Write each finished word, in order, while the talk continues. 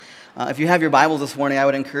If you have your Bibles this morning, I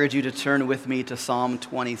would encourage you to turn with me to Psalm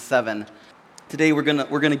 27. Today we're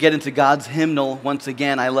gonna get into God's hymnal once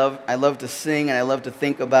again. I love to sing and I love to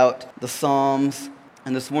think about the Psalms.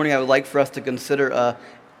 And this morning I would like for us to consider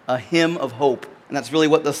a hymn of hope. And that's really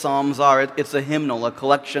what the Psalms are. It's a hymnal, a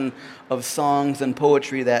collection of songs and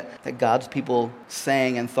poetry that God's people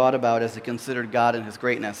sang and thought about as they considered God and His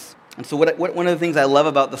greatness. And so one of the things I love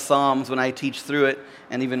about the Psalms when I teach through it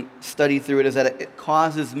and even study through it is that it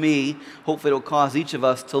causes me, hopefully it'll cause each of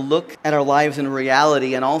us, to look at our lives in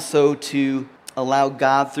reality and also to allow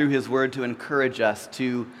God through His Word to encourage us,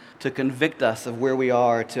 to convict us of where we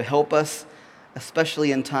are, to help us,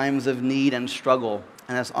 especially in times of need and struggle.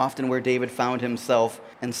 And that's often where David found himself,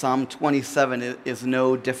 and Psalm 27 is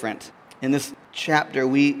no different. In this chapter,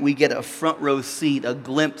 we get a front row seat, a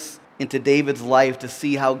glimpse into David's life to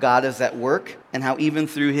see how God is at work and how even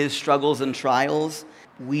through his struggles and trials,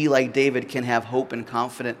 we, like David, can have hope and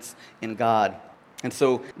confidence in God. And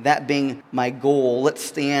so that being my goal, let's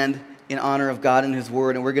stand in honor of God and His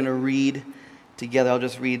Word, and we're going to read together. I'll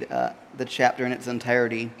just read the chapter in its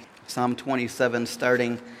entirety, Psalm 27,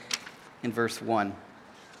 starting in verse 1.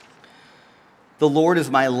 The Lord is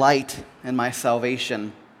my light and my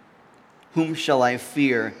salvation. Whom shall I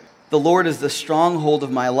fear? The Lord is the stronghold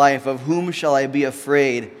of my life. Of whom shall I be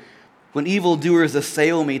afraid? When evildoers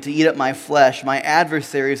assail me to eat up my flesh, my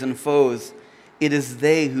adversaries and foes, it is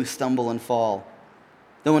they who stumble and fall.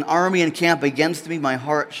 Though an army encamp against me, my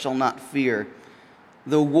heart shall not fear.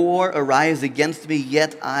 Though war arise against me,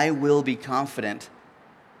 yet I will be confident.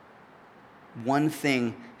 One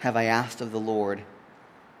thing have I asked of the Lord,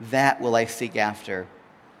 that will I seek after,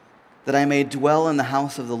 that I may dwell in the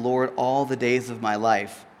house of the Lord all the days of my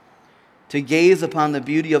life, to gaze upon the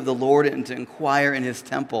beauty of the Lord and to inquire in His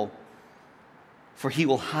temple. For He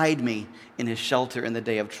will hide me in His shelter in the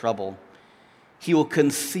day of trouble. He will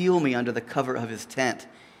conceal me under the cover of His tent.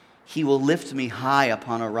 He will lift me high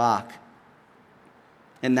upon a rock.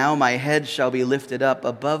 And now my head shall be lifted up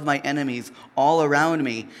above my enemies all around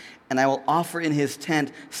me, and I will offer in His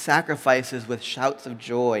tent sacrifices with shouts of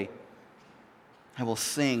joy. I will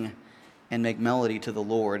sing and make melody to the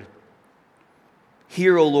Lord.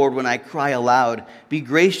 Hear, O Lord, when I cry aloud. Be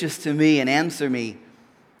gracious to me and answer me.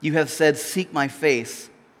 You have said, seek my face.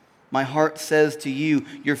 My heart says to you,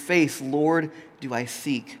 your face, Lord, do I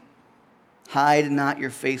seek. Hide not your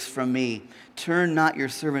face from me. Turn not your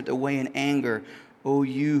servant away in anger, O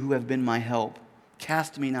you who have been my help.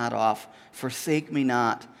 Cast me not off. Forsake me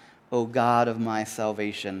not, O God of my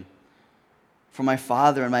salvation. For my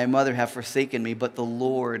father and my mother have forsaken me, but the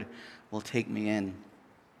Lord will take me in.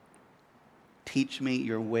 Teach me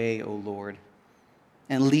your way, O Lord,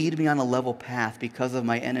 and lead me on a level path because of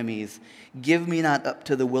my enemies. Give me not up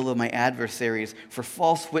to the will of my adversaries, for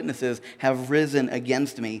false witnesses have risen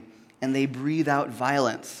against me, and they breathe out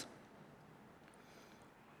violence.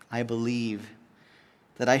 I believe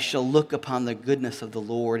that I shall look upon the goodness of the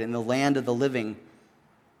Lord in the land of the living.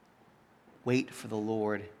 Wait for the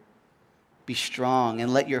Lord. Be strong,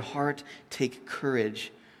 and let your heart take courage.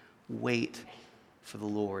 Wait for the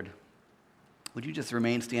Lord. Would you just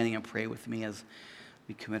remain standing and pray with me as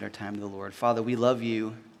we commit our time to the Lord? Father, we love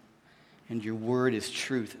you, and your word is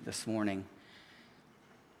truth this morning.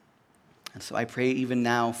 And so I pray even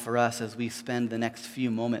now for us as we spend the next few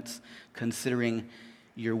moments considering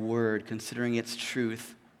your word, considering its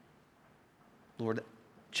truth. Lord,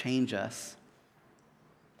 change us.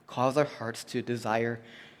 Cause our hearts to desire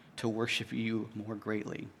to worship you more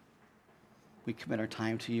greatly. We commit our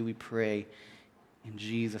time to you, we pray in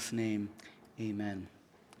Jesus' name. Amen.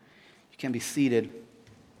 You can be seated.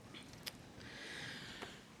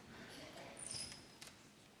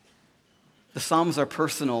 The Psalms are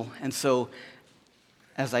personal, and so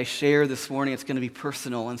as I share this morning, it's going to be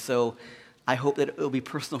personal, and so I hope that it will be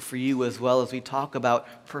personal for you as well as we talk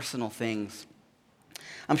about personal things.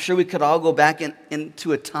 I'm sure we could all go back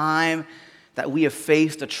into a time that we have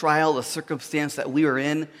faced, a trial, a circumstance that we were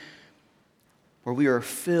in, where we were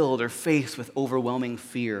filled or faced with overwhelming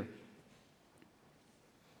fear.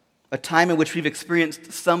 A time in which we've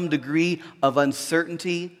experienced some degree of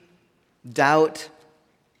uncertainty, doubt,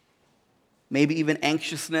 maybe even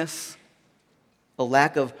anxiousness, a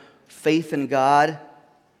lack of faith in God,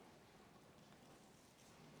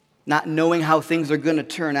 not knowing how things are going to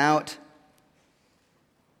turn out.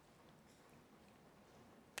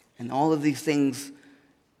 And all of these things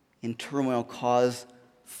in turmoil cause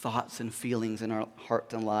thoughts and feelings in our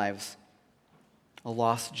hearts and lives. A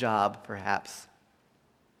lost job, perhaps.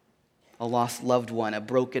 A lost loved one, a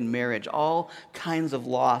broken marriage, all kinds of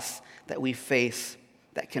loss that we face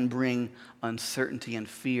that can bring uncertainty and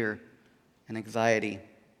fear and anxiety.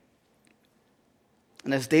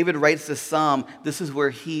 And as David writes this psalm, this is where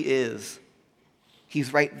he is.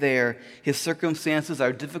 He's right there. His circumstances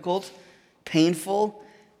are difficult, painful.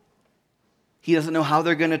 He doesn't know how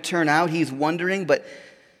they're going to turn out. He's wondering, but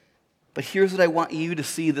here's what I want you to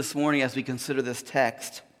see this morning as we consider this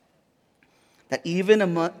text. That even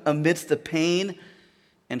amidst the pain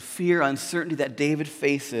and fear, uncertainty that David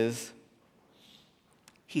faces,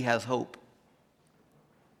 he has hope.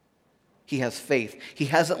 He has faith. He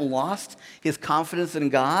hasn't lost his confidence in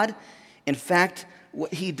God. In fact,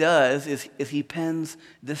 what he does is he pens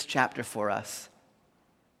this chapter for us.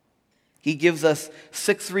 He gives us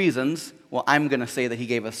 6 reasons. Well, I'm going to say that he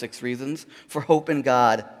gave us 6 reasons for hope in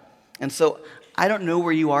God. And so I don't know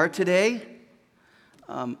where you are today.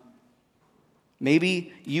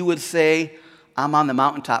 Maybe you would say, I'm on the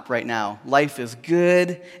mountaintop right now. Life is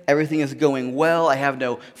good. Everything is going well. I have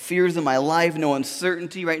no fears in my life, no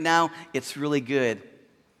uncertainty right now. It's really good.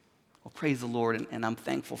 Well, praise the Lord, and I'm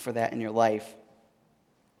thankful for that in your life.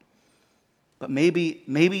 But maybe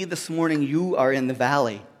this morning you are in the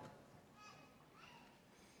valley.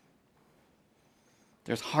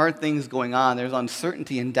 There's hard things going on. There's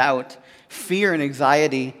uncertainty and doubt, fear and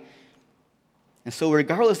anxiety. And so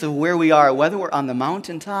regardless of where we are, whether we're on the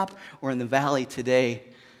mountaintop or in the valley today,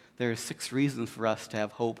 there are 6 reasons for us to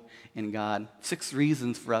have hope in God. 6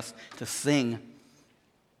 reasons for us to sing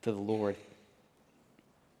to the Lord.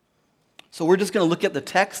 So we're just going to look at the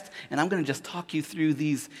text, and I'm going to just talk you through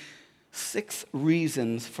these 6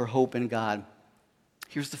 reasons for hope in God.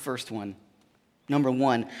 Here's the first one. Number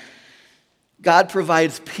 1, God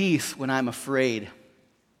provides peace when I'm afraid.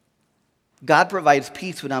 God provides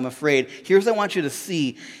peace when I'm afraid. Here's what I want you to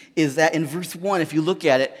see is that in verse 1, if you look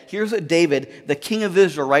at it, here's what David, the king of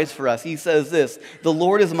Israel, writes for us. He says this, "The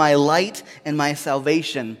Lord is my light and my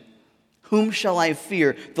salvation. Whom shall I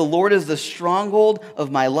fear? The Lord is the stronghold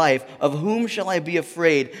of my life. Of whom shall I be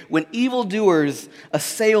afraid? When evildoers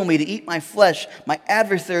assail me to eat my flesh, my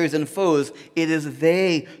adversaries and foes, it is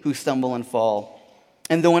they who stumble and fall.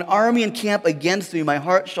 And though an army encamp against me, my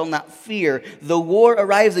heart shall not fear. Though war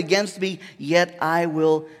arise against me, yet I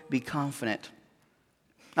will be confident."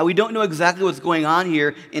 Now, we don't know exactly what's going on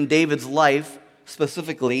here in David's life,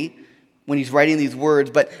 specifically, when he's writing these words,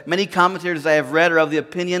 but many commentators I have read are of the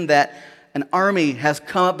opinion that an army has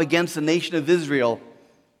come up against the nation of Israel,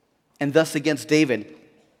 and thus against David.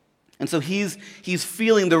 And so he's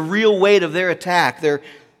feeling the real weight of their attack,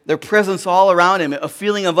 their presence all around him, a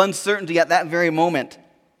feeling of uncertainty at that very moment.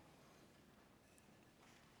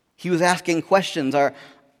 He was asking questions.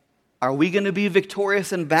 Are we going to be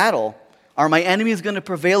victorious in battle? Are my enemies going to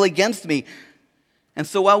prevail against me? And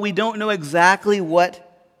so while we don't know exactly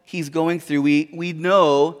what he's going through, we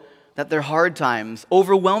know that they're hard times,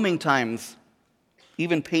 overwhelming times,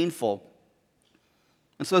 even painful.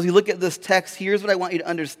 And so as you look at this text, here's what I want you to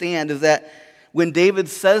understand is that when David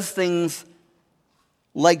says things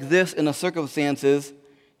like this in the circumstances,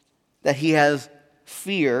 that he has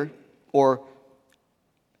fear or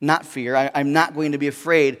not fear, I'm not going to be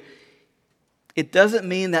afraid, it doesn't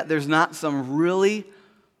mean that there's not some really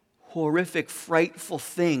horrific, frightful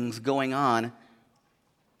things going on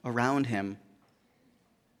around him.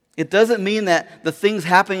 It doesn't mean that the things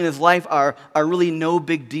happening in his life are really no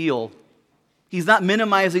big deal. He's not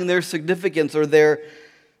minimizing their significance or their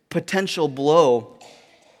potential blow.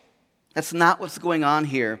 That's not what's going on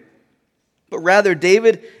here. But rather,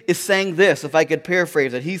 David is saying this, if I could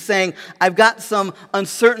paraphrase it. He's saying, I've got some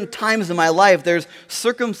uncertain times in my life. There's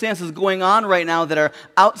circumstances going on right now that are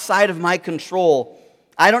outside of my control.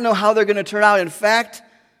 I don't know how they're going to turn out. In fact,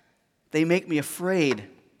 they make me afraid.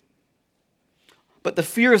 But the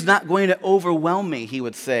fear is not going to overwhelm me, he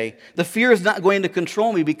would say. The fear is not going to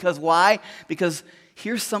control me. Because why? Because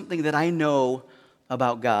here's something that I know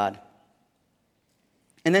about God.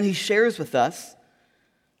 And then he shares with us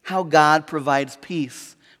how God provides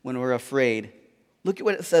peace when we're afraid. Look at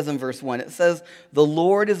what it says in verse 1. It says, "The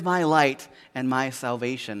Lord is my light and my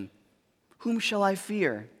salvation. Whom shall I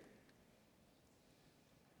fear?"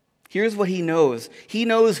 Here's what he knows. He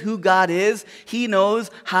knows who God is. He knows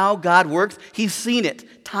how God works. He's seen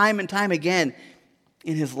it time and time again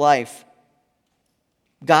in his life.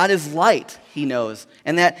 God is light, he knows.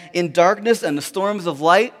 And that in darkness and the storms of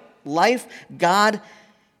life, God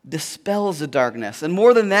dispels the darkness. And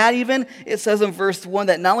more than that even, it says in verse 1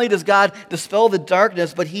 that not only does God dispel the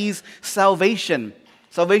darkness, but he's salvation.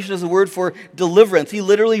 Salvation is a word for deliverance. He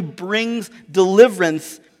literally brings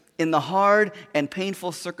deliverance in the hard and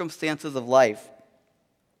painful circumstances of life.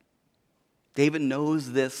 David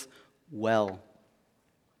knows this well.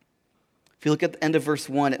 If you look at the end of verse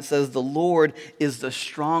 1, it says, "The Lord is the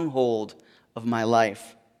stronghold of my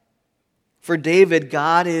life." For David,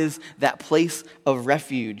 God is that place of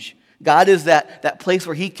refuge. God is that place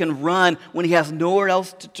where he can run when he has nowhere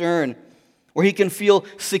else to turn, where he can feel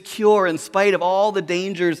secure in spite of all the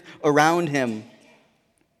dangers around him.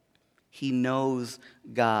 He knows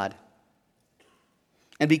God.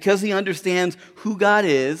 And because he understands who God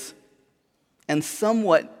is and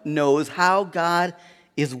somewhat knows how God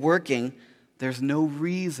is working, there's no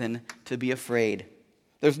reason to be afraid.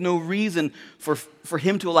 There's no reason for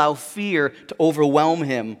him to allow fear to overwhelm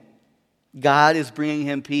him. God is bringing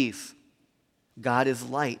him peace. God is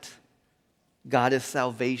light. God is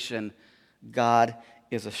salvation. God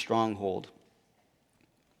is a stronghold.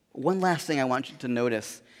 One last thing I want you to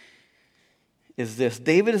notice is this.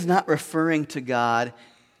 David is not referring to God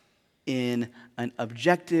in an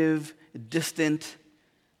objective, distant,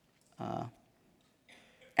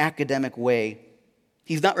 academic way.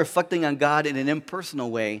 He's not reflecting on God in an impersonal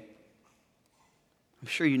way. I'm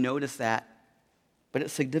sure you notice that, but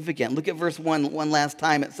it's significant. Look at verse 1 one last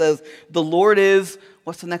time. It says, the Lord is,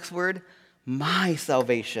 what's the next word? My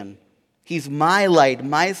salvation. He's my light,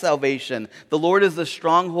 my salvation. The Lord is the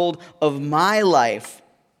stronghold of my life.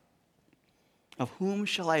 Of whom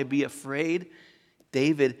shall I be afraid?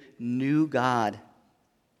 David knew God.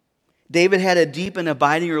 David had a deep and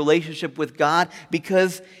abiding relationship with God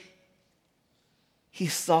because he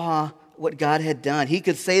saw what God had done. He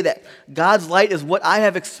could say that God's light is what I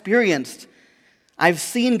have experienced. I've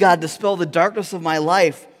seen God dispel the darkness of my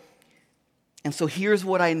life. And so here's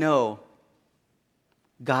what I know.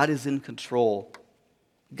 God is in control.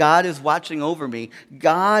 God is watching over me.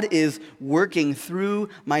 God is working through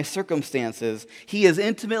my circumstances. He is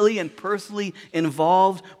intimately and personally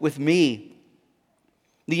involved with me.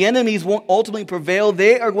 The enemies won't ultimately prevail.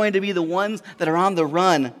 They are going to be the ones that are on the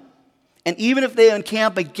run. And even if they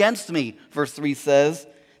encamp against me, verse 3 says,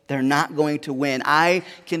 they're not going to win. I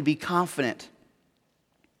can be confident,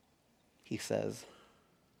 he says.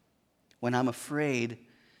 When I'm afraid,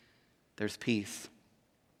 there's peace.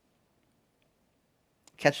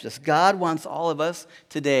 Catch this. God wants all of us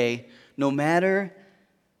today, no matter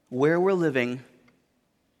where we're living,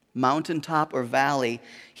 mountaintop or valley,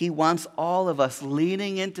 he wants all of us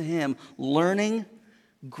leaning into him, learning,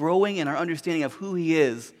 growing in our understanding of who he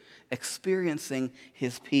is, experiencing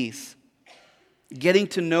his peace, getting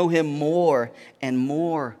to know him more and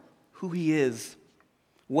more, who he is,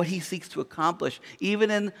 what he seeks to accomplish,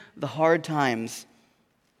 even in the hard times,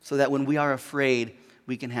 so that when we are afraid,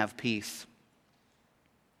 we can have peace.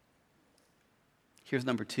 Here's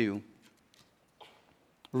number 2.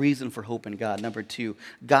 Reason for hope in God. Number 2,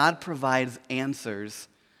 God provides answers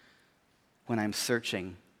when I'm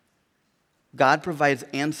searching. God provides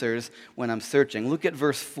answers when I'm searching. Look at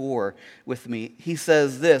verse 4 with me. He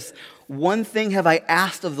says this, one thing have I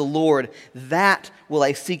asked of the Lord, that will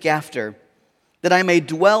I seek after, that I may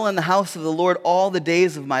dwell in the house of the Lord all the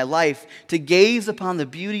days of my life, to gaze upon the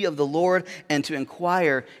beauty of the Lord and to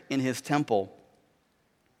inquire in his temple.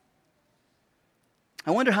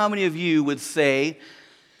 I wonder how many of you would say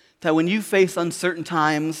that when you face uncertain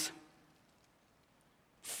times,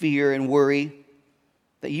 fear and worry,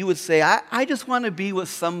 that you would say, I just want to be with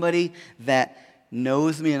somebody that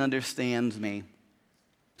knows me and understands me.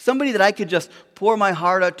 Somebody that I could just pour my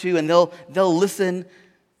heart out to and they'll listen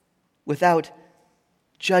without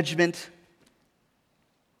judgment.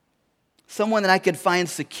 Someone that I could find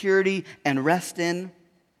security and rest in.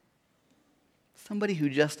 Somebody who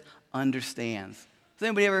just understands. Does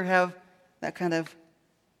anybody ever have that kind of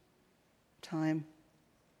time?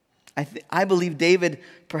 I believe David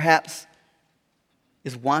perhaps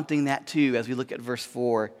is wanting that too as we look at verse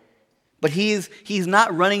 4. But he's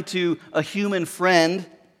not running to a human friend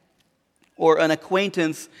or an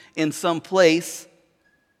acquaintance in some place.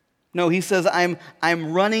 No, he says, I'm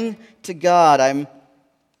running to God.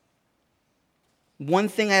 One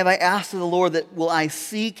thing have I asked of the Lord, that will I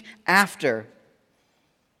seek after,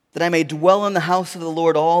 that I may dwell in the house of the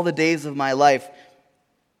Lord all the days of my life.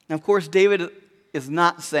 Now, of course, David is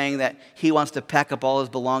not saying that he wants to pack up all his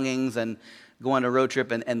belongings and go on a road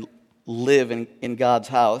trip and live in God's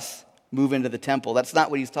house, move into the temple. That's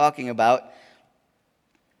not what he's talking about.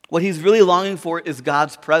 What he's really longing for is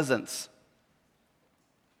God's presence.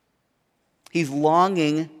 He's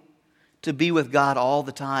longing to be with God all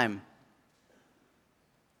the time.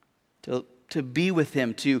 To be with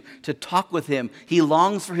him, to talk with him. He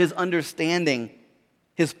longs for his understanding,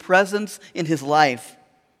 his presence in his life.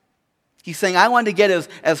 He's saying, I want to get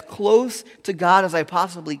as close to God as I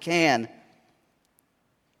possibly can.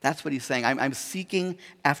 That's what he's saying. I'm seeking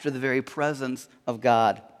after the very presence of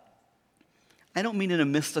God. I don't mean in a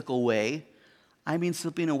mystical way. I mean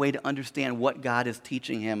simply in a way to understand what God is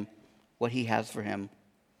teaching him what he has for him.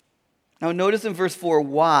 Now notice in verse 4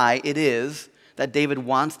 why it is that David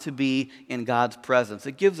wants to be in God's presence.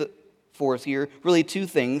 It gives it for us here really two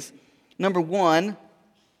things. Number one,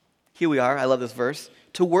 here we are, I love this verse,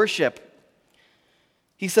 to worship.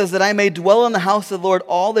 He says that I may dwell in the house of the Lord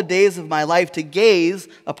all the days of my life to gaze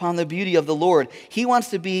upon the beauty of the Lord. He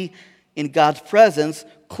wants to be in God's presence,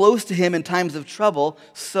 close to him in times of trouble,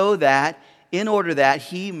 so that, in order that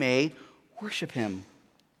he may worship him.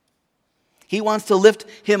 He wants to lift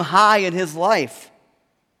him high in his life.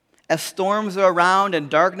 As storms are around and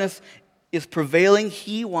darkness is prevailing,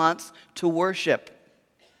 he wants to worship.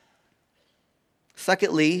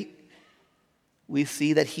 Secondly, we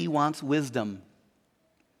see that he wants wisdom,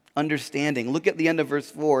 understanding. Look at the end of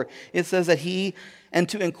verse 4. It says that and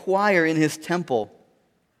to inquire in his temple.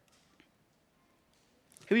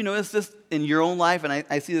 Have you noticed this in your own life? And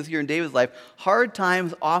I see this here in David's life. Hard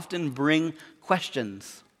times often bring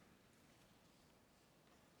questions.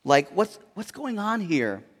 Like, what's going on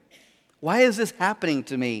here? Why is this happening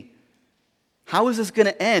to me? How is this going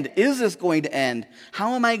to end? Is this going to end?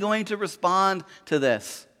 How am I going to respond to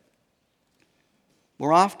this?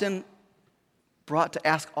 We're often brought to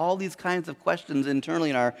ask all these kinds of questions internally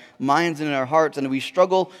in our minds and in our hearts, and we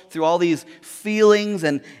struggle through all these feelings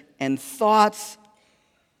and thoughts.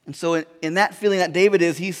 And so in that feeling that David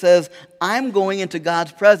is, he says, I'm going into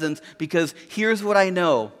God's presence because here's what I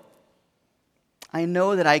know. I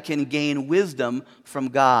know that I can gain wisdom from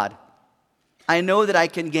God. I know that I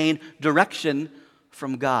can gain direction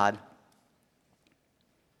from God.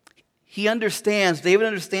 David understands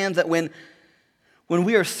that when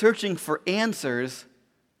we are searching for answers,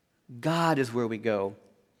 God is where we go.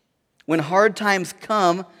 When hard times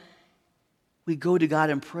come, we go to God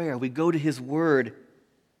in prayer. We go to his word.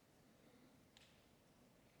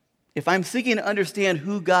 If I'm seeking to understand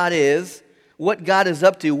who God is, what God is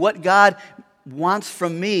up to, what God wants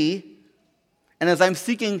from me, and as I'm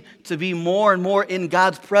seeking to be more and more in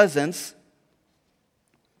God's presence,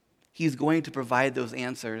 he's going to provide those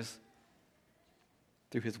answers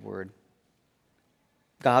through his word.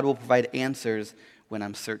 God will provide answers when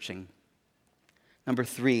I'm searching. Number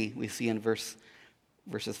 3, we see in verses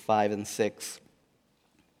 5 and 6.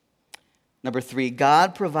 Number 3,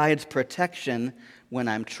 God provides protection when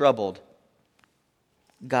I'm troubled.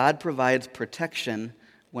 God provides protection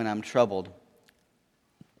when I'm troubled.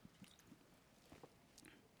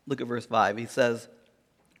 Look at verse 5. He says,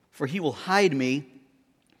 for he will hide me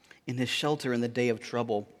in his shelter in the day of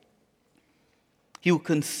trouble. He will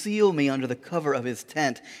conceal me under the cover of his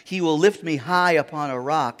tent. He will lift me high upon a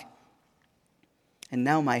rock. And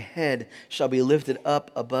now my head shall be lifted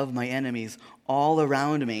up above my enemies all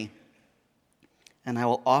around me. And I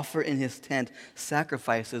will offer in his tent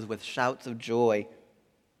sacrifices with shouts of joy.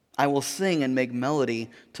 I will sing and make melody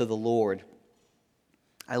to the Lord.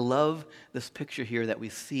 I love this picture here that we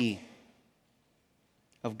see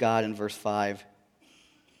of God in verse 5.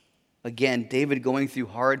 Again, David going through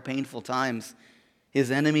hard, painful times. His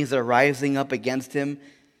enemies are rising up against him.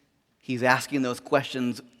 He's asking those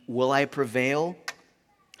questions, will I prevail?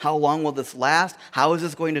 How long will this last? How is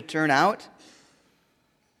this going to turn out?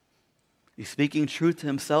 He's speaking truth to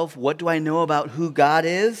himself. What do I know about who God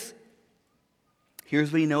is? Here's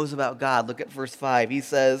what he knows about God. Look at verse 5. He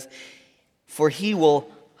says, for he will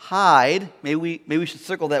hide. Maybe we should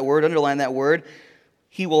circle that word, underline that word.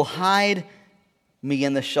 He will hide me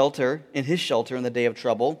in his shelter in the day of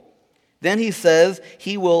trouble. Then he says,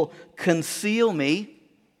 he will conceal me.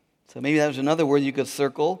 So maybe that was another word you could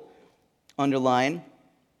circle, underline,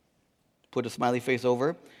 put a smiley face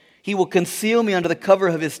over. He will conceal me under the cover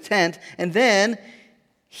of his tent, and then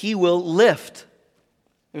he will lift.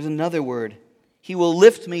 There's another word. He will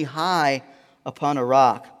lift me high upon a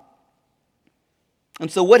rock.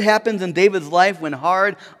 And so what happens in David's life when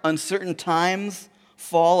hard, uncertain times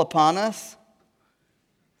fall upon us?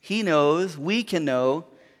 He knows, we can know,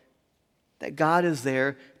 that God is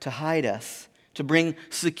there to hide us, to bring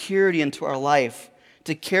security into our life,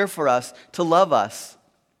 to care for us, to love us.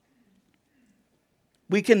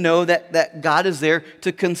 We can know that God is there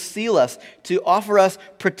to conceal us, to offer us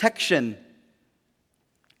protection.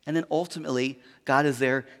 And then ultimately, God is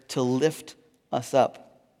there to lift us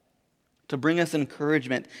up, to bring us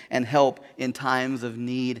encouragement and help in times of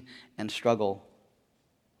need and struggle.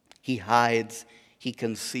 He hides, he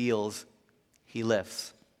conceals, he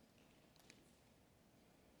lifts.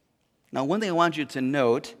 Now, one thing I want you to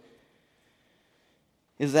note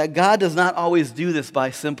is that God does not always do this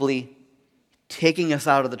by simply taking us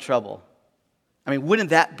out of the trouble. I mean, wouldn't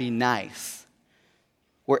that be nice?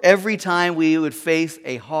 Where every time we would face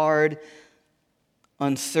a hard,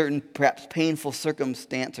 uncertain, perhaps painful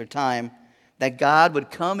circumstance or time, That God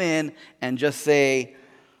would come in and just say,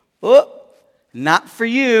 oh, not for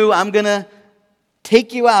you. I'm going to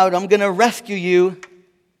take you out. I'm going to rescue you.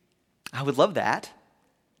 I would love that.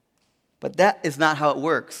 But that is not how it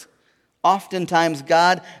works. Oftentimes,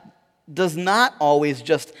 God does not always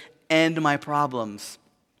just end my problems.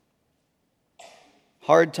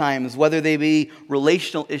 Hard times, whether they be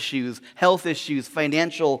relational issues, health issues,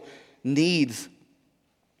 financial needs.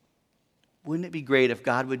 Wouldn't it be great if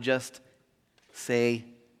God would just say,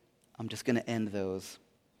 I'm just going to end those.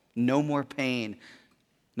 No more pain.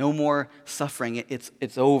 No more suffering.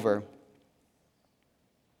 It's over.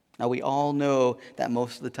 Now, we all know that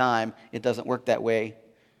most of the time it doesn't work that way.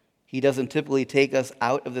 He doesn't typically take us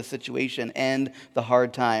out of the situation and the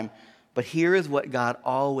hard time. But here is what God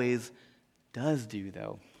always does do,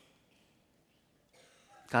 though.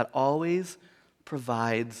 God always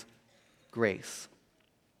provides grace.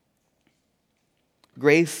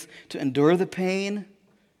 Grace to endure the pain,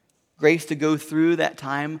 grace to go through that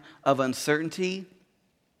time of uncertainty.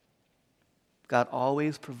 God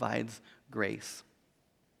always provides grace.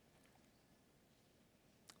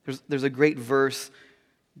 There's a great verse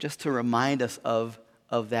just to remind us of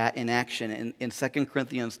that in action. In 2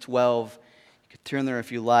 Corinthians 12, you could turn there if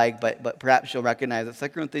you like, but perhaps you'll recognize it. 2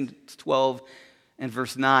 Corinthians 12 and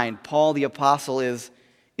verse 9, Paul the apostle is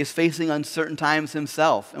facing uncertain times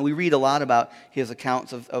himself. And we read a lot about his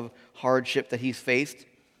accounts of hardship that he's faced.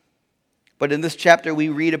 But in this chapter, we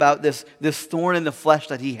read about this thorn in the flesh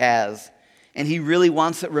that he has. And he really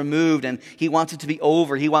wants it removed, and he wants it to be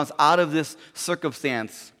over. He wants out of this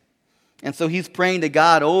circumstance. And so he's praying to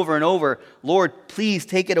God over and over, Lord, please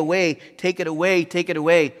take it away, take it away, take it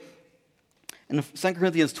away. In 2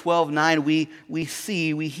 Corinthians 12:9,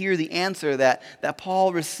 we hear the answer that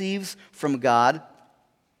Paul receives from God.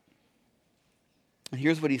 And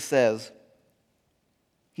here's what he says.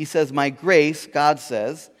 He says, my grace, God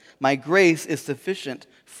says, my grace is sufficient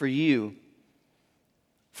for you.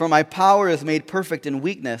 For my power is made perfect in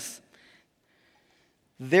weakness.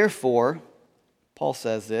 Therefore, Paul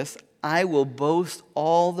says this, I will boast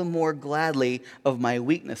all the more gladly of my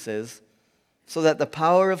weaknesses, so that the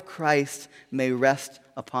power of Christ may rest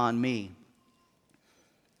upon me.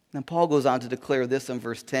 Now Paul goes on to declare this in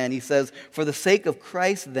verse 10. He says, for the sake of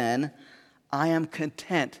Christ then, I am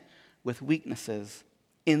content with weaknesses,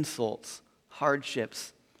 insults,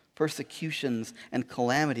 hardships, persecutions, and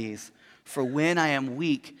calamities. For when I am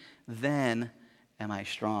weak, then am I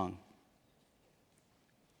strong.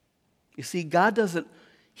 You see, God doesn't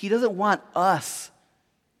want us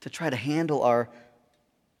to try to handle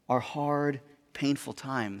our hard, painful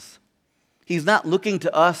times. He's not looking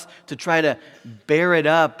to us to try to bear it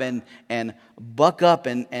up and buck up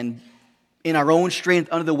and in our own strength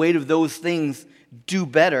under the weight of those things do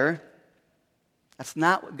better. That's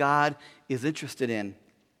not what God is interested in.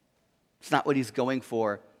 It's not what he's going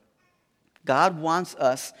for. God wants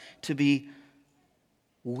us to be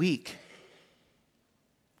weak,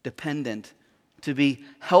 dependent, to be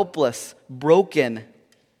helpless, broken.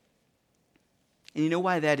 And you know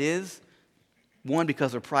why that is? One,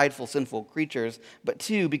 because we're prideful, sinful creatures. But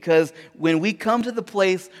two, because when we come to the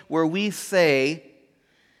place where we say,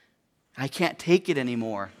 I can't take it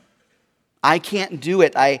anymore. I can't do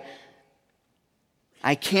it. I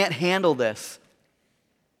can't handle this.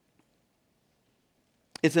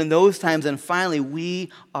 It's in those times, and finally,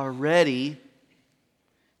 we are ready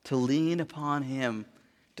to lean upon him,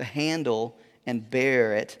 to handle and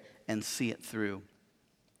bear it and see it through.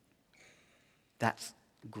 That's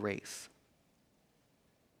grace.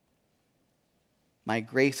 My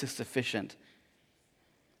grace is sufficient.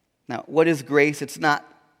 Now, what is grace? It's not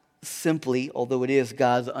simply, although it is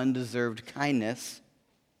God's undeserved kindness.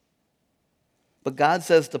 But God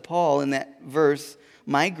says to Paul in that verse,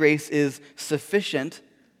 my grace is sufficient,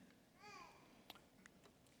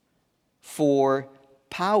 for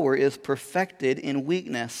power is perfected in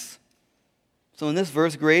weakness. So in this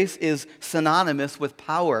verse, grace is synonymous with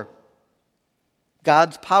power.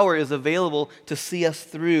 God's power is available to see us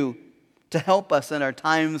through, to help us in our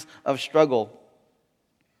times of struggle.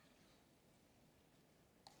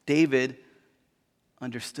 David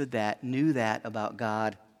understood that, knew that about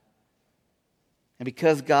God. And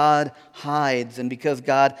because God hides and because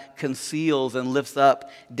God conceals and lifts up,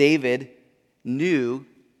 David knew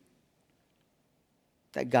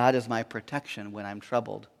that God is my protection when I'm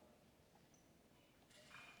troubled.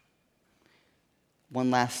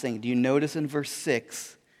 One last thing. Do you notice in verse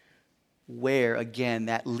 6 where, again,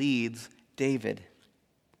 that leads David?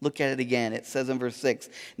 Look at it again. It says in verse 6,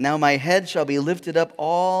 now my head shall be lifted up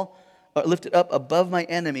above my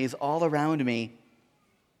enemies all around me.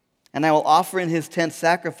 And I will offer in his tent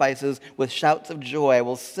sacrifices with shouts of joy. I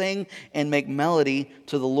will sing and make melody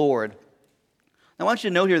to the Lord. I want you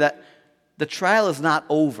to note here that the trial is not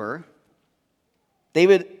over.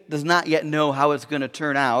 David does not yet know how it's going to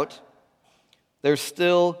turn out. There's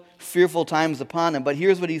still fearful times upon him. But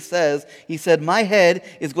here's what he says. He said, my head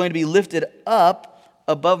is going to be lifted up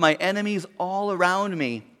above my enemies all around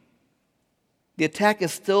me. The attack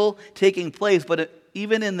is still taking place, but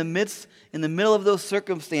even in the middle of those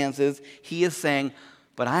circumstances, he is saying,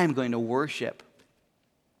 but I am going to worship.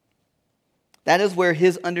 That is where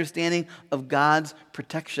his understanding of God's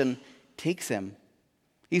protection takes him.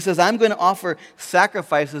 He says, I'm going to offer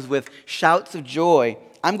sacrifices with shouts of joy.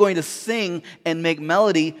 I'm going to sing and make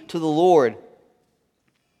melody to the Lord.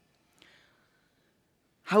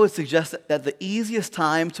 I would suggest that the easiest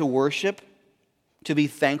time to worship, to be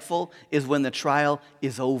thankful, is when the trial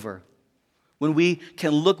is over. When we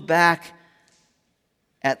can look back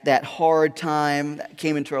at that hard time that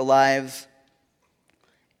came into our lives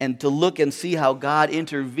and to look and see how God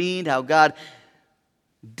intervened, how God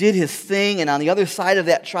did his thing, and on the other side of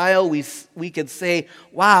that trial, we could say,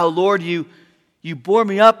 wow, Lord, you bore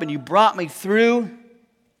me up and you brought me through.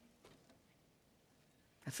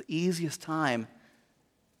 That's the easiest time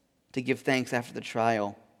to give thanks after the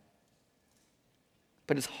trial.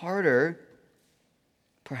 But it's harder,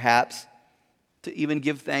 perhaps, to even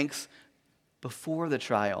give thanks before the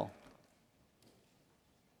trial.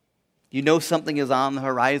 You know something is on the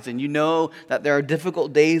horizon. You know that there are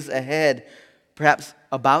difficult days ahead, perhaps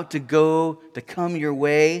about to come your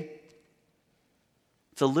way.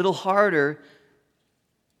 It's a little harder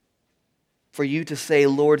for you to say,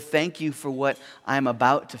 Lord, thank you for what I'm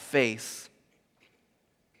about to face.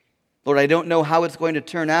 Lord, I don't know how it's going to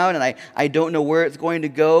turn out, and I don't know where it's going to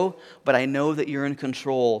go, but I know that you're in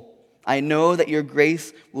control. I know that your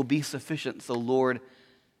grace will be sufficient. So, Lord,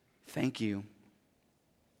 thank you.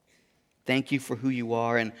 Thank you for who you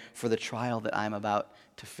are and for the trial that I'm about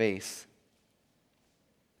to face.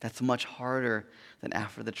 That's much harder than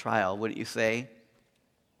after the trial, wouldn't you say?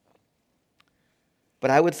 But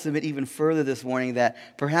I would submit even further this morning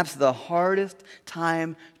that perhaps the hardest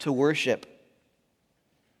time to worship,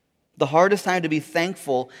 the hardest time to be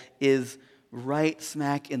thankful, is right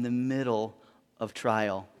smack in the middle of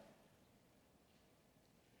trial.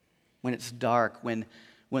 When it's dark, when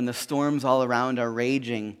the storms all around are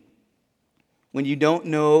raging, when you don't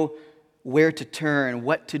know where to turn,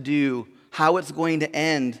 what to do, how it's going to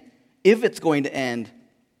end, if it's going to end.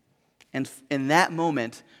 And in that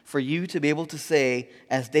moment, for you to be able to say,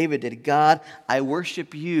 as David did, God, I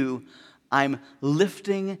worship you. I'm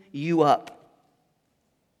lifting you up.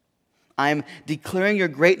 I'm declaring your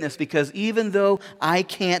greatness because even though I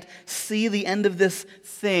can't see the end of this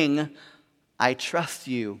thing, I trust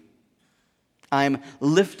you. I'm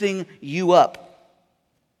lifting you up.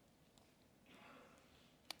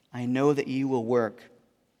 I know that you will work.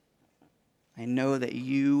 I know that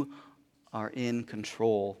you are in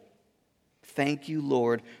control. Thank you,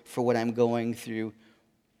 Lord, for what I'm going through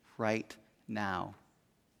right now.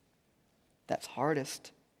 That's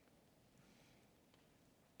hardest.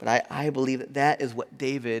 But I believe that is what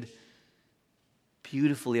David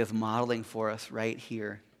beautifully is modeling for us right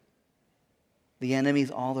here. The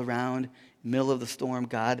enemy's all around, middle of the storm.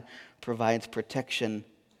 God provides protection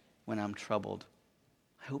when I'm troubled.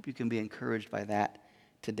 I hope you can be encouraged by that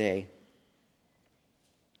today.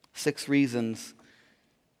 6 reasons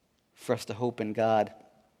for us to hope in God.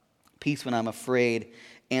 Peace when I'm afraid,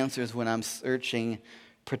 answers when I'm searching,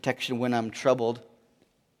 protection when I'm troubled.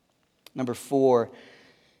 Number 4,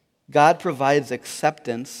 God provides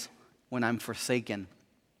acceptance when I'm forsaken.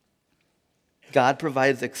 God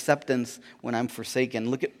provides acceptance when I'm forsaken.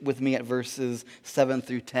 Look with me at verses 7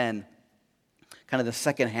 through 10, kind of the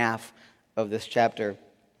second half of this chapter.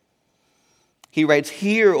 He writes,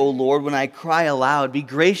 "Hear, O Lord, when I cry aloud. Be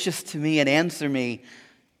gracious to me and answer me.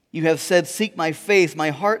 You have said, seek my face. My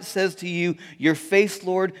heart says to you, your face,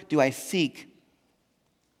 Lord, do I seek.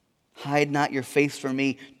 Hide not your face from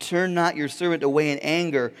me. Turn not your servant away in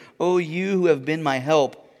anger. O you who have been my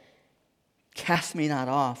help, cast me not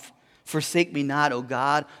off. Forsake me not, O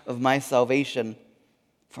God of my salvation.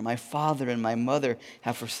 For my father and my mother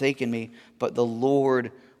have forsaken me, but the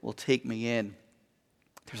Lord will take me in."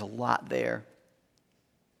 There's a lot there.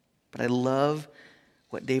 But I love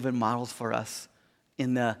what David models for us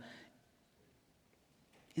in the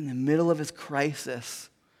middle of his crisis,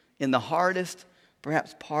 in the hardest,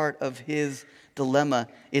 perhaps, part of his dilemma.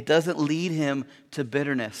 It doesn't lead him to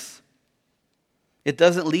bitterness. It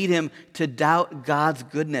doesn't lead him to doubt God's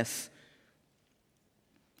goodness.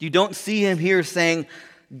 You don't see him here saying,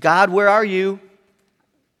 God, where are you?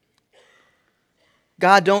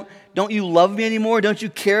 God, don't you love me anymore? Don't you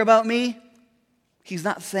care about me? He's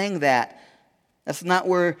not saying that. That's not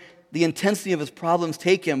where the intensity of his problems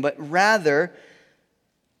take him, but rather,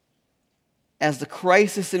 as the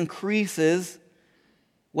crisis increases,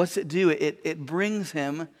 what's it do? It brings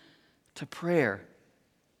him to prayer.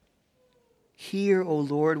 Hear, O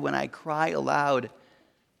Lord, when I cry aloud.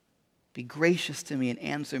 Be gracious to me and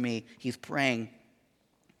answer me. He's praying.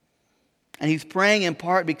 And he's praying in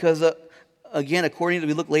part because, again, according to,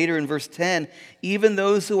 we look later in verse 10, even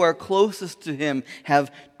those who are closest to him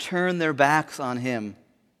have turned their backs on him.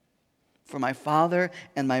 For my father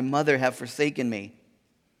and my mother have forsaken me.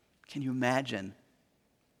 Can you imagine?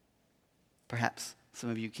 Perhaps some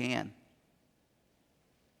of you can.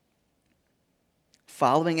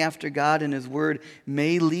 Following after God and his word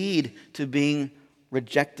may lead to being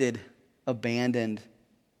rejected, abandoned,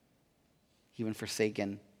 even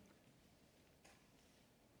forsaken.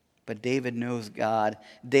 But David knows God.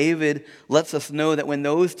 David lets us know that when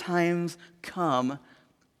those times come,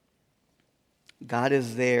 God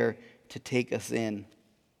is there to take us in.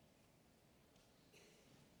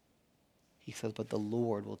 He says, but the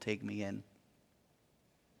Lord will take me in.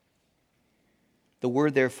 The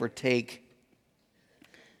word there for take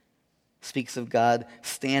speaks of God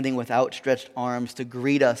standing with outstretched arms to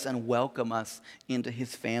greet us and welcome us into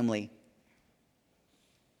his family.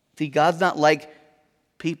 See, God's not like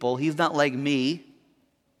people. He's not like me,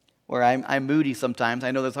 where I'm moody sometimes.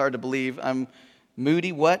 I know that's hard to believe. I'm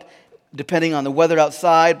moody, what? Depending on the weather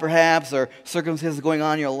outside, perhaps, or circumstances going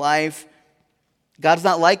on in your life. God's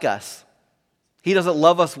not like us. He doesn't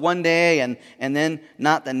love us one day and then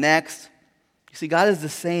not the next. You see, God is the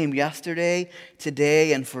same yesterday,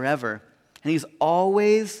 today, and forever. And he's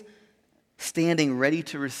always standing ready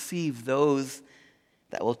to receive those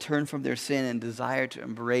that will turn from their sin and desire to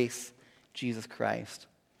embrace Jesus Christ.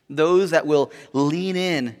 Those that will lean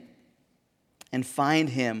in and find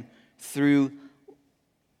him through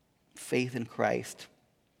faith in Christ.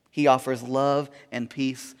 He offers love and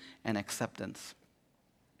peace and acceptance.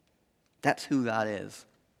 That's who God is.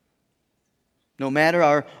 No matter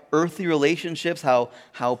our earthly relationships, how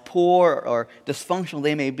poor or dysfunctional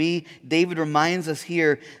they may be, David reminds us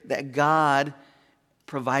here that God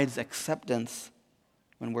provides acceptance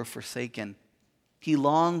when we're forsaken. He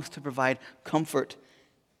longs to provide comfort,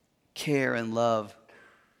 care, and love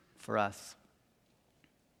for us.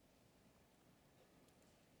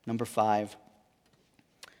 Number five,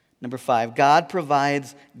 God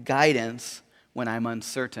provides guidance when I'm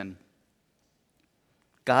uncertain.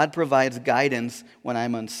 God provides guidance when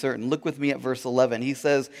I'm uncertain. Look with me at verse 11. He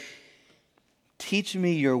says, teach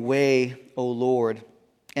me your way, O Lord,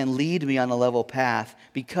 and lead me on a level path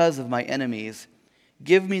because of my enemies.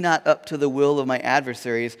 Give me not up to the will of my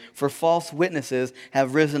adversaries, for false witnesses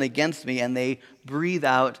have risen against me, and they breathe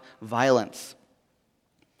out violence.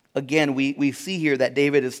 Again, we see here that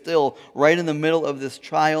David is still right in the middle of this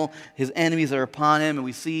trial. His enemies are upon him, and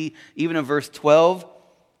we see even in verse 12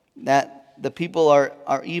 that the people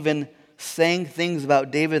are even saying things about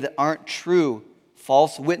David that aren't true.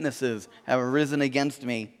 False witnesses have arisen against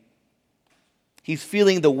me. He's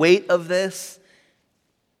feeling the weight of this,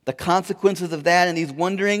 the consequences of that, and he's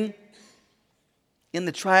wondering in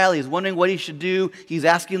the trial, he's wondering what he should do. He's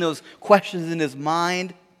asking those questions in his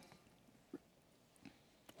mind.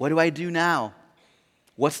 What do I do now?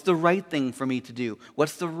 What's the right thing for me to do?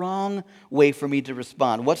 What's the wrong way for me to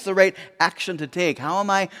respond? What's the right action to take? How am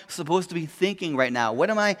I supposed to be thinking right now?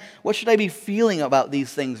 What should I be feeling about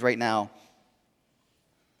these things right now?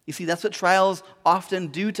 You see, that's what trials often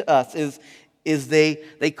do to us, is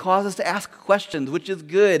they cause us to ask questions, which is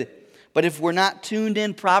good. But if we're not tuned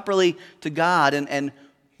in properly to God and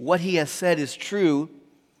what he has said is true,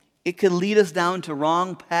 it could lead us down to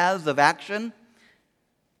wrong paths of action,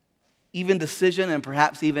 even decision, and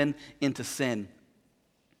perhaps even into sin.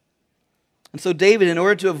 And so David, in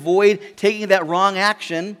order to avoid taking that wrong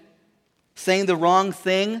action, saying the wrong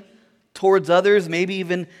thing towards others, maybe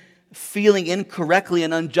even feeling incorrectly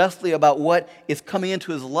and unjustly about what is coming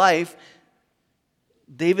into his life,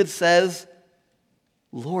 David says,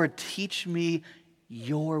 Lord, teach me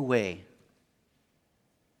your way.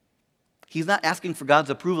 He's not asking for God's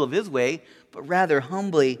approval of his way, but rather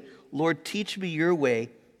humbly, Lord, teach me your way.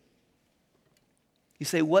 You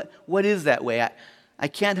say, what is that way? I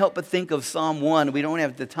can't help but think of Psalm 1. We don't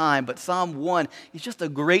have the time, but Psalm 1 is just a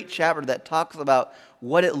great chapter that talks about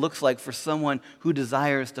what it looks like for someone who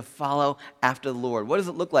desires to follow after the Lord. What does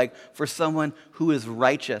it look like for someone who is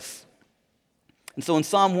righteous? And so in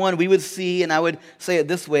Psalm 1, we would see, and I would say it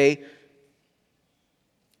this way,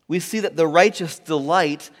 we see that the righteous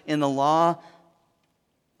delight in the law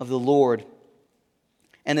of the Lord.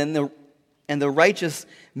 and the righteous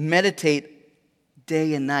meditate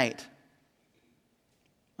day and night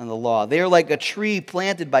on the law. They are like a tree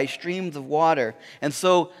planted by streams of water. And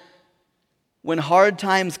so when hard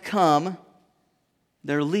times come,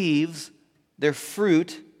 their leaves, their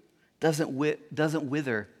fruit doesn't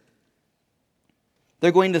wither.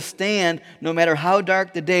 They're going to stand no matter how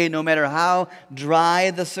dark the day, no matter how dry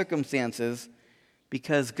the circumstances,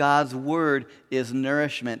 because God's word is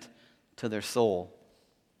nourishment to their soul.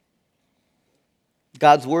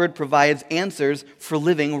 God's word provides answers for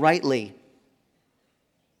living rightly.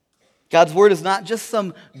 God's word is not just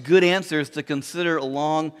some good answers to consider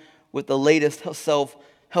along with the latest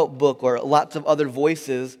self-help book or lots of other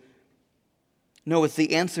voices. No, it's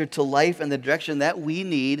the answer to life and the direction that we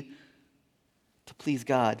need to please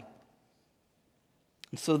God.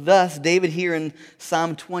 And so thus, David here in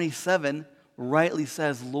Psalm 27 rightly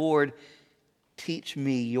says, Lord, teach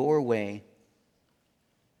me your way.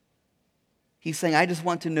 He's saying, I just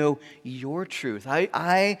want to know your truth.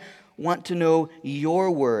 I want to know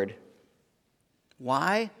your word.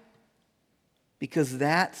 Why? Because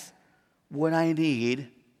that's what I need.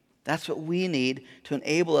 That's what we need to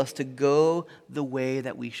enable us to go the way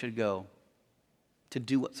that we should go, to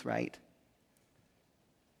do what's right,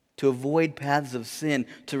 to avoid paths of sin,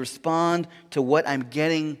 to respond to what I'm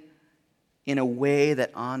getting in a way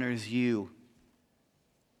that honors you.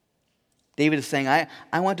 David is saying,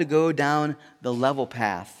 I want to go down the level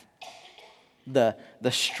path, the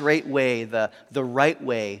straight way, the right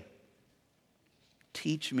way.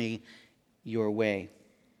 Teach me your way.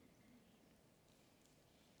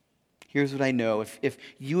 Here's what I know. If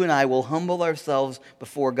you and I will humble ourselves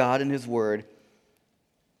before God and His Word,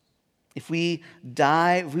 if we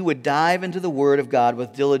would dive into the Word of God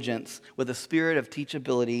with diligence, with a spirit of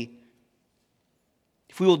teachability,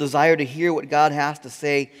 if we will desire to hear what God has to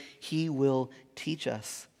say, He will teach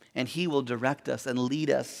us, and He will direct us and lead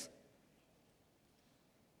us.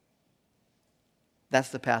 That's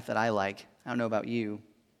the path that I like. I don't know about you.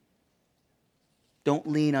 Don't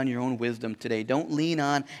lean on your own wisdom today. Don't lean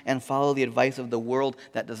on and follow the advice of the world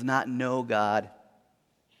that does not know God.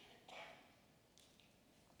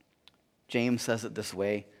 James says it this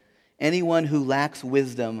way: anyone who lacks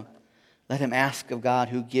wisdom, let him ask of God,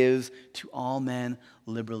 who gives to all men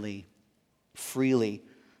liberally, freely.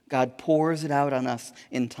 God pours it out on us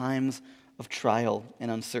in times of trial and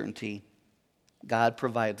uncertainty. God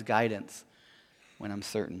provides guidance when I'm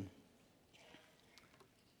certain.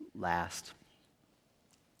 Last,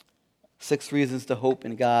 6 reasons to hope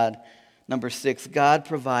in God. Number 6, God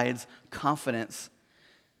provides confidence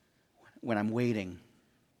when I'm waiting.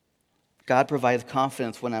 God provides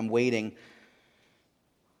confidence when I'm waiting.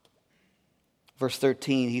 Verse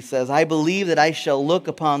 13, he says, I believe that I shall look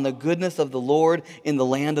upon the goodness of the Lord in the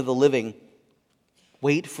land of the living.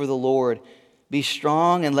 Wait for the Lord. Be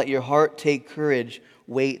strong and let your heart take courage.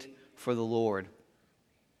 Wait for the Lord.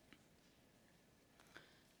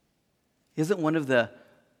 Isn't one of the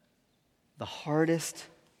hardest,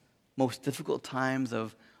 most difficult times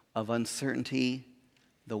of uncertainty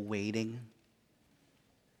the waiting?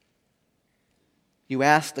 You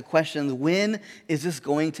ask the questions, when is this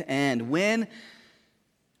going to end? When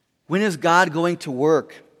is God going to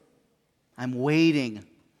work? I'm waiting.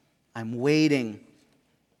 I'm waiting.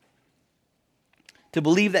 To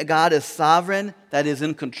believe that God is sovereign, that is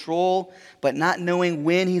in control, but not knowing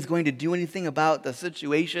when He's going to do anything about the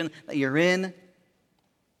situation that you're in.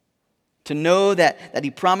 To know that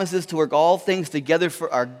He promises to work all things together for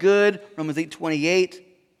our good, Romans 8:28.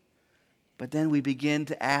 But then we continue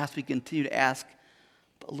to ask,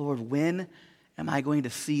 but Lord, when am I going to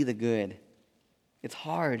see the good? It's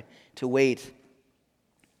hard to wait.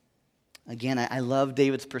 Again, I love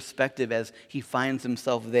David's perspective as he finds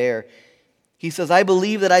himself there. He says, I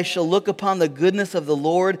believe that I shall look upon the goodness of the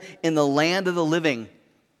Lord in the land of the living.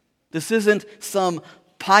 This isn't some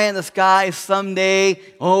pie in the sky someday,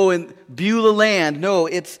 in Beulah land. No,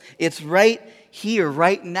 it's right here,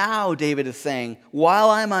 right now, David is saying.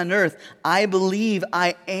 While I'm on earth, I believe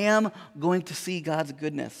I am going to see God's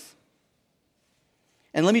goodness.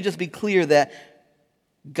 And let me just be clear that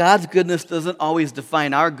God's goodness doesn't always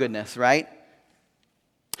define our goodness, right?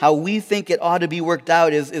 How we think it ought to be worked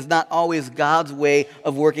out is not always God's way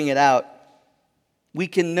of working it out. We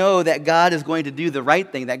can know that God is going to do the right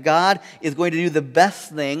thing, that God is going to do the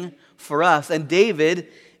best thing for us. And David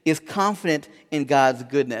is confident in God's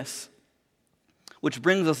goodness. Which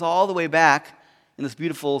brings us all the way back in this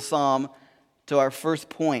beautiful psalm to our first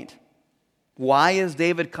point. Why is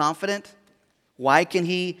David confident? Why can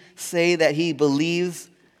he say that he believes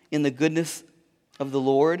in the goodness of the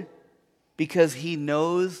Lord? Because he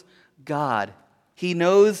knows God. He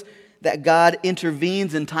knows that God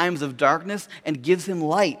intervenes in times of darkness and gives him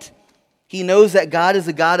light. He knows that God is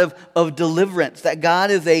a God of deliverance, that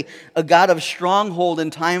God is a God of stronghold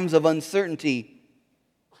in times of uncertainty.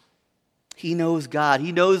 He knows God.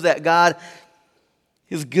 He knows that God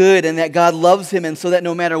is good and that God loves him, and so that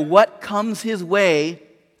no matter what comes his way,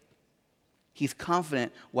 he's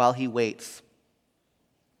confident while he waits.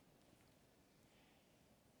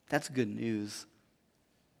 That's good news.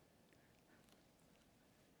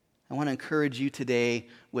 I want to encourage you today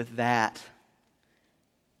with that.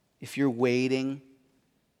 If you're waiting,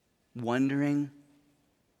 wondering,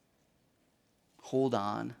 hold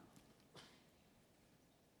on.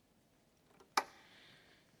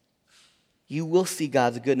 You will see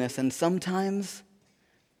God's goodness, and sometimes,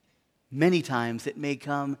 many times, it may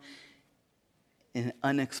come in an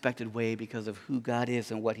unexpected way because of who God is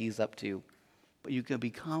and what he's up to. But you can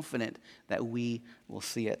be confident that we will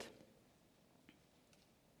see it.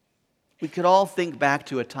 We could all think back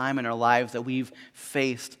to a time in our lives that we've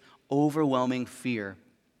faced overwhelming fear.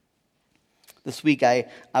 This week I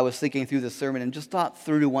was thinking through the sermon and just thought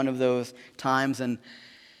through one of those times, and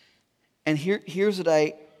here's what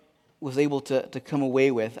I was able to come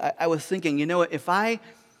away with. I was thinking, if I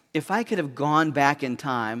could have gone back in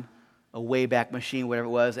time, a Wayback Machine, whatever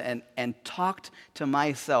it was, and talked to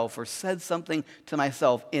myself or said something to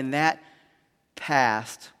myself in that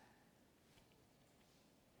past,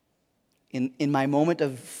 in my moment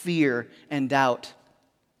of fear and doubt,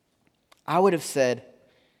 I would have said,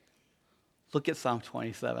 look at Psalm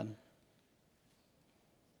 27.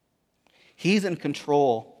 He's in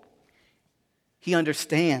control. He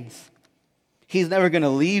understands. He's never going to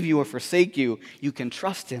leave you or forsake you. You can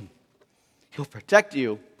trust him. He'll protect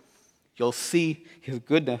you. You'll see his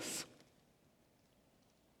goodness.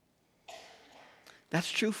 That's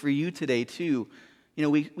true for you today, too.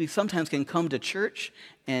 We sometimes can come to church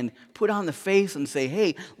and put on the face and say,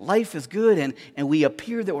 hey, life is good, and we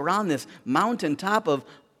appear that we're on this mountaintop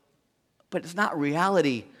but it's not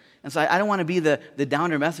reality. And so I don't want to be the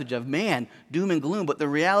downer message of, man, doom and gloom. But the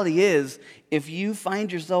reality is, if you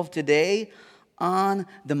find yourself today on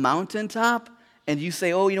the mountaintop and you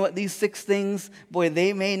say, oh, you know what, these 6 things, boy,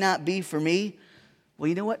 they may not be for me. Well,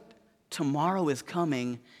 you know what? Tomorrow is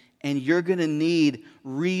coming, and you're going to need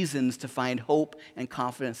reasons to find hope and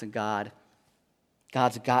confidence in God.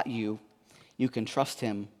 God's got you. You can trust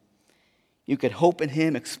him. You could hope in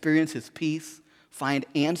him, experience his peace, find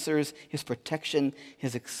answers, his protection,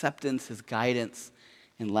 his acceptance, his guidance,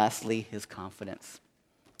 and lastly, his confidence.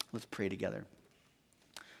 Let's pray together.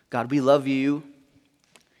 God, we love you,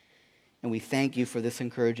 and we thank you for this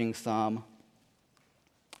encouraging psalm.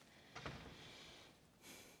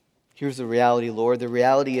 Here's the reality, Lord. The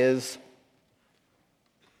reality is,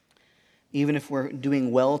 even if we're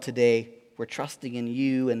doing well today, we're trusting in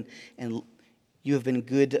you, and you have been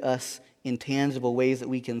good to us in tangible ways that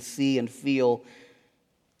we can see and feel.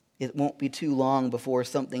 It won't be too long before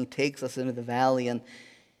something takes us into the valley. And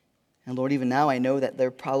Lord, even now I know that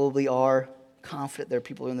there probably are confident there are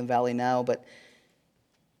people in the valley now, but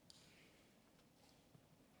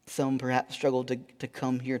some perhaps struggled to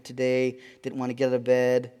come here today, didn't want to get out of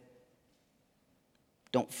bed,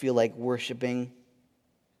 don't feel like worshiping,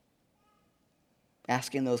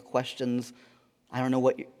 asking those questions. I don't know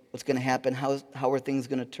what's going to happen. How are things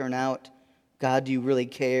going to turn out? God, do you really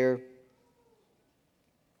care?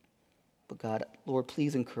 But God, Lord,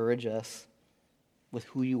 please encourage us with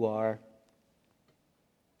who you are.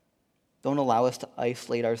 Don't allow us to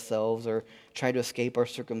isolate ourselves or try to escape our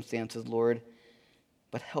circumstances, Lord,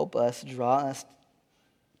 but help us, draw us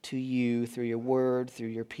to you through your word, through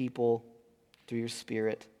your people, through your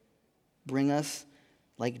Spirit. Bring us,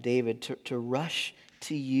 like David, to rush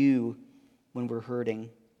to you when we're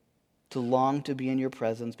hurting, to long to be in your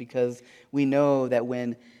presence, because we know that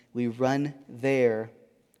when we run there,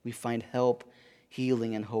 we find help,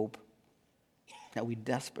 healing, and hope that we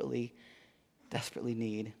desperately, desperately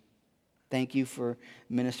need. Thank you for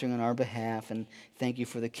ministering on our behalf, and thank you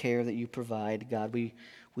for the care that you provide. God, we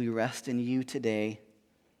rest in you today.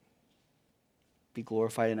 Be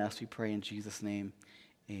glorified in us, we pray in Jesus' name.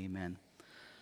 Amen.